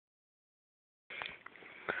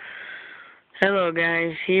Hello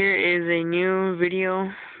guys, here is a new video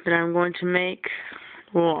that I'm going to make,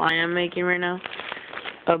 well I am making right now,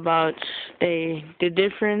 about the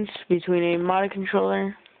difference between a modded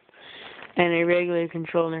controller and a regular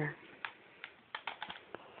controller.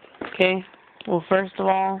 Okay, well first of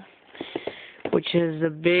all, which is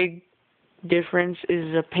the big difference,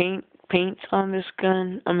 is the paint on this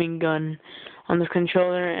gun on this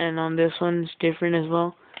controller, and on this one's different as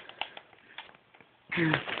well.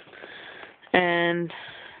 And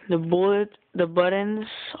the buttons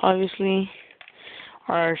obviously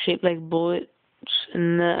are shaped like bullets,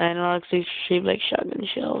 and the analog sticks are shaped like shotgun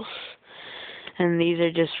shells. And these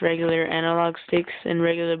are just regular analog sticks and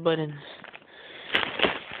regular buttons.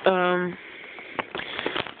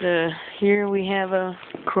 Here we have a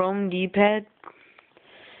chrome D-pad.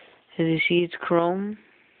 As you see, it's chrome,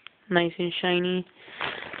 nice and shiny.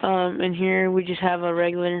 And here we just have a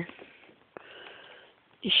regular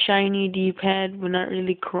shiny D-pad, but not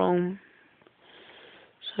really chrome.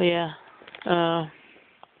 So yeah. And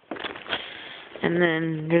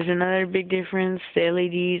then there's another big difference, the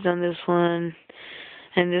LEDs on this one.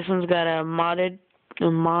 And this one's got a mod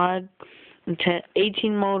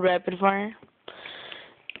 18 mode rapid fire.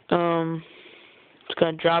 It's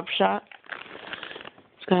got drop shot.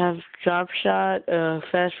 It's gonna have drop shot,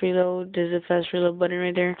 fast reload. There's a fast reload button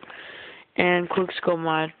right there, and quick scope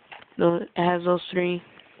mod. It has those three.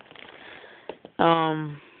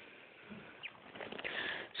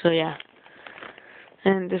 So yeah.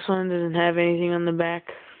 And this one doesn't have anything on the back.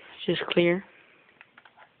 It's just clear.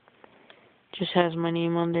 Just has my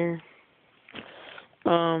name on there.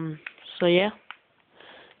 So yeah.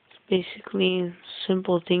 It's basically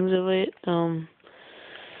simple things of it.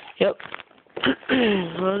 Yep.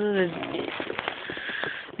 Those are the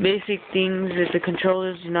basic things that the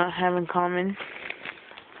controllers do not have in common,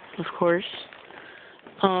 of course.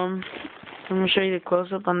 I'm going to show you the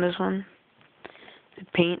close-up on this one. The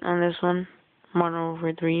paint on this one. Modern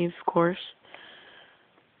Warfare 3, of course.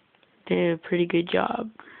 Did a pretty good job.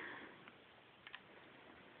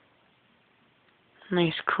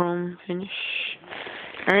 Nice chrome finish.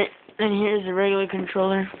 Alright, and here's the regular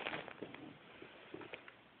controller.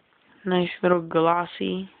 Nice little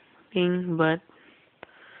glossy thing, but,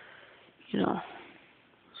 you know,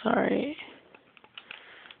 sorry.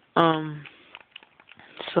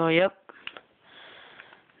 So, yep.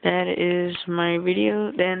 That is my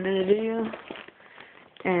video, the end of the video.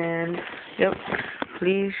 And, yep,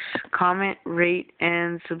 please comment, rate,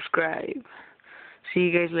 and subscribe. See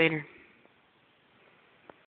you guys later.